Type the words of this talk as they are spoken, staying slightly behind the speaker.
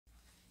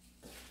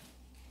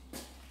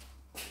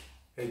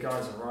Hey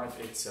guys, alright,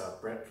 it's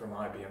Brett from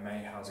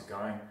IBMA, how's it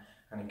going?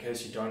 And in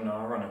case you don't know,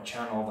 I run a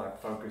channel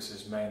that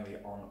focuses mainly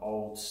on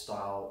old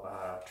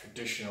style,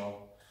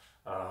 traditional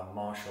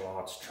martial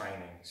arts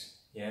trainings,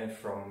 yeah,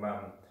 from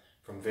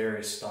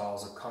various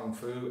styles of Kung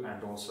Fu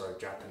and also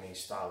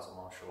Japanese styles of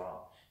martial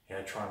art,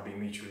 yeah, try and be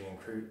mutually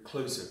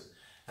inclusive.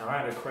 Now I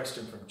had a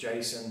question from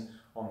Jason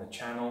on the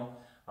channel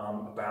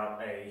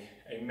about a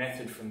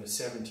method from the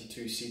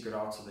 72 Secret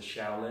Arts of the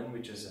Shaolin,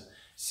 which is a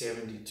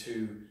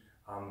 72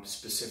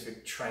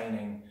 specific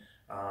training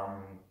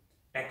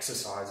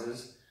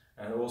exercises,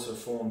 and it also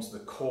forms the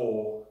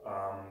core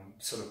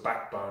sort of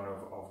backbone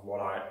of what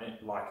I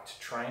like to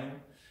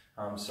train.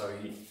 So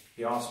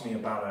he asked me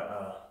about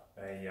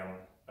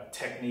a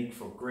technique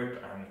for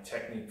grip and a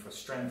technique for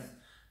strength,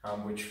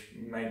 which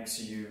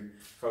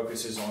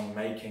focuses on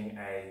making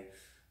a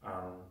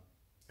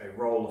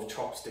roll of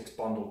chopsticks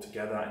bundled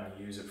together, and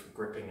you use it for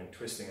gripping and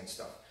twisting and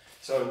stuff.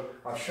 So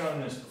I've shown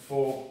this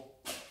before,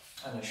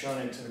 and I've shown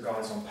it to the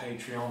guys on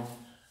Patreon,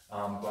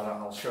 but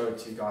I'll show it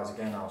to you guys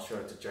again. I'll show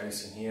it to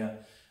Jason here.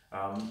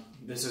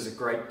 This is a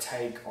great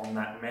take on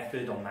that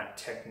method, on that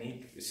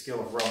technique, the skill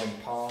of rubbing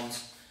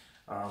palms,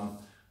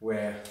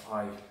 where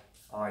I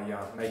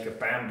make a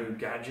bamboo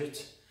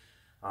gadget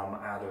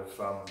out of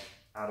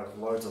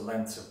loads of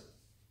lengths of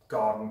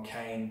garden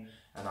cane,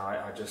 and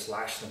I just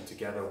lash them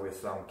together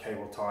with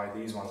cable tie.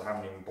 These ones I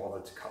haven't even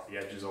bothered to cut the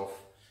edges off.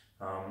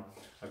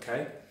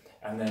 Okay,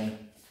 and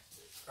then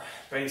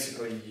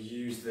basically you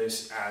use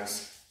this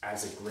as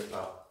a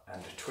gripper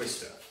and a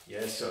twister.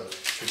 Yeah, so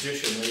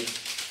traditionally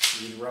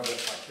you rub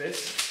it like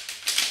this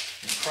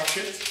and crush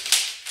it.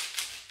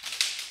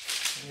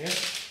 Yeah.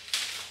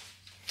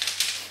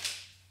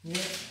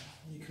 Yeah.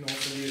 You can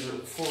also use it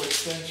with full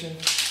extension.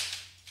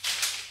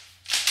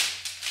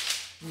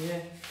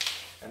 Yeah.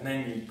 And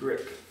then you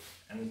grip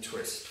and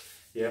twist.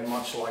 Yeah,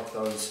 much like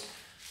those,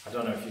 I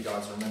don't know if you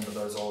guys remember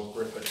those old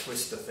gripper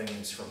twister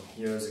things from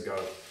years ago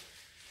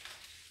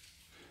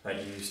that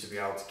you used to be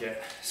able to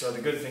get. So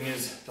the good thing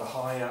is, the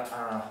higher,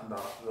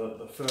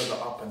 the further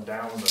up and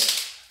down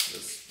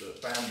the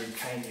bamboo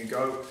cane you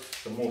go,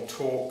 the more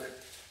torque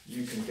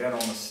you can get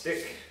on the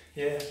stick.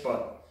 Yeah,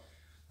 but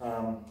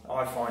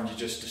I find you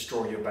just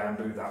destroy your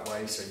bamboo that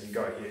way. So you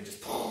go here,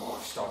 just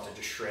start to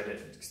just shred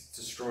it, it's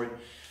destroyed.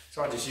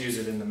 So I just use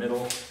it in the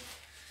middle,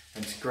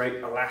 and it's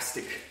great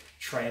elastic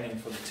training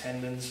for the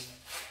tendons.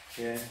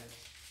 Yeah,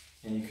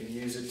 and you can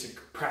use it to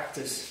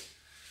practice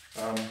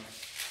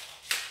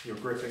your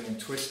gripping and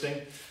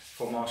twisting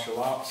for martial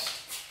arts.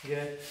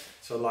 Yeah,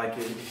 so like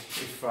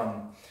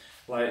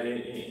like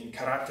in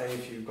karate,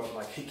 if you've got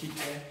like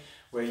hikite,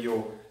 where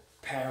you're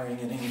parrying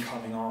an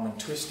incoming arm and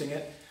twisting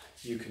it,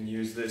 you can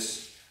use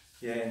this,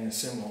 yeah, in a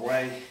similar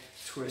way.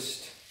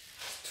 Twist,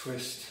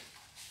 twist,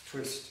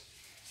 twist,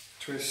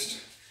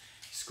 twist.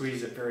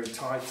 Squeeze it very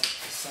tight. The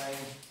same.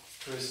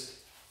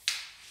 Twist,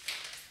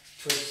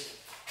 twist,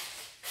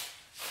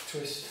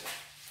 twist,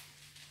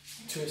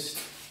 twist.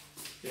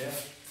 Yeah.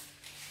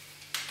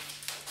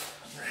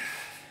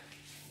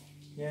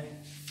 Yeah.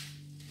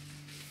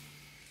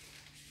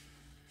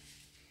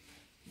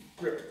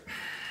 Grip.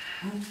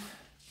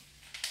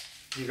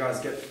 You guys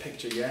get the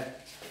picture, yeah?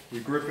 You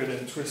grip it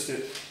and twist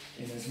it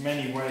in as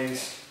many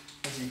ways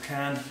as you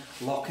can,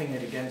 locking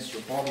it against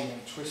your body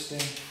and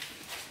twisting,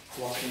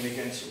 locking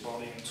against your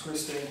body and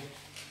twisting,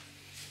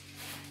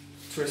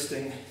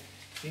 twisting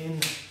in,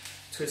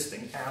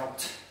 twisting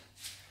out,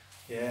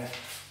 yeah.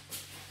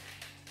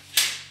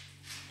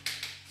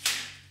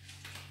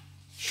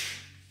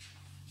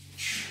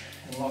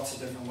 In lots of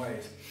different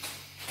ways.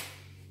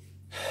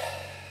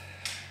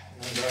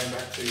 And then going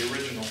back to the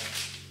original.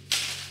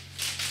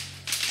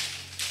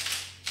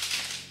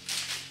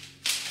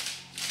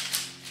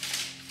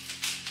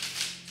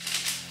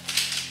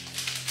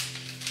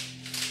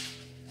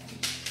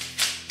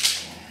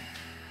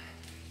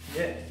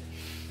 Yeah,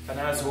 and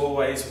as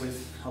always with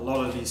a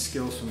lot of these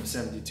skills from the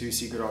 72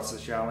 Secret Arts of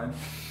Shaolin,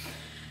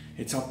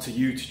 it's up to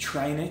you to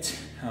train it,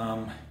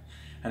 and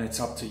it's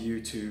up to you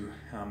to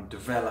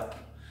develop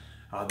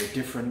the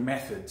different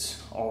methods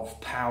of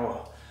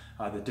power,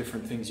 the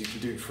different things you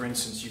can do. For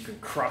instance, you can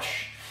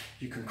crush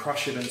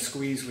it and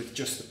squeeze with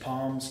just the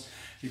palms.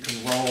 You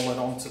can roll it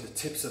onto the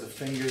tips of the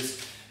fingers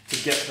to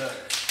get the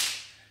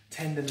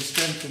tendon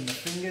strength in the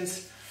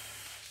fingers.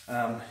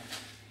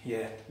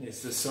 Yeah,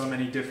 there's so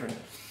many different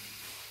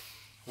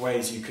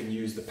ways you can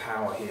use the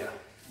power here.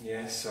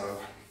 Yeah,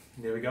 so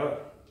there we go.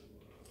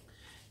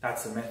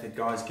 That's the method,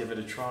 guys. Give it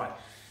a try.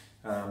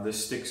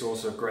 This stick's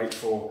also great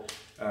for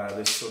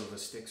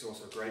stick's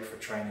also great for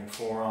training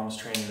forearms,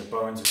 training the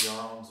bones of your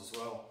arms as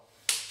well,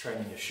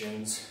 training your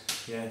shins.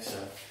 Yeah,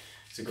 so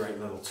it's a great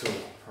little tool.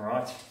 All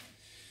right.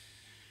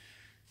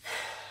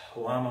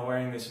 Why am I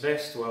wearing this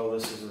vest? Well,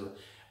 this is a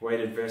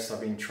weighted vest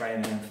I've been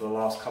training in for the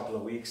last couple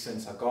of weeks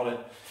since I got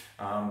it.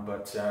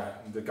 But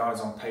the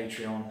guys on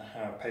Patreon,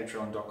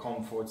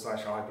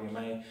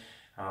 patreon.com/IBMA,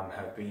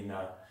 have been,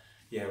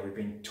 yeah, we've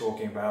been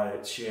talking about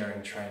it,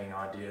 sharing training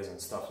ideas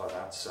and stuff like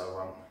that.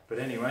 So, but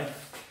anyway,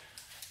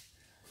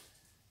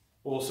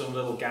 awesome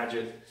little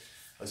gadget.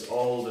 as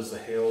old as the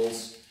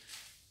hills.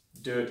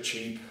 Do it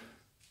cheap.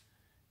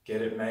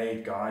 Get it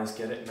made, guys,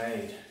 get it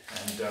made.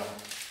 And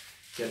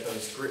get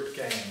those grip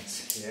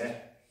gains, yeah?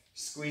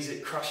 Squeeze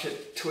it, crush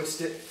it,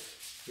 twist it,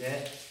 yeah?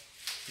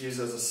 Use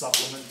it as a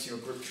supplement to your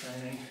grip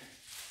training,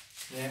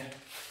 yeah?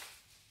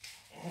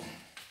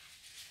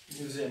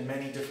 Use it in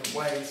many different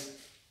ways.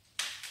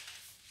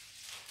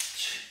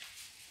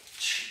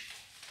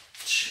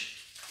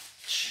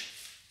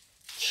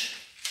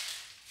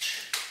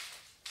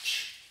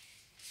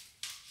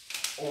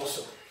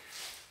 Awesome.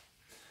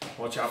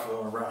 Watch out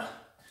for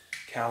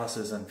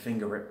calluses and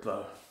finger rip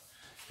though.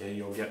 Yeah,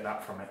 you'll get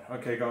that from it.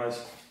 Okay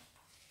guys.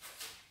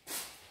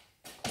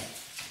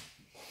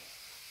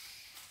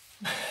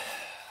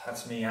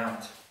 That's me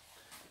out.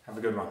 Have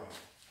a good one.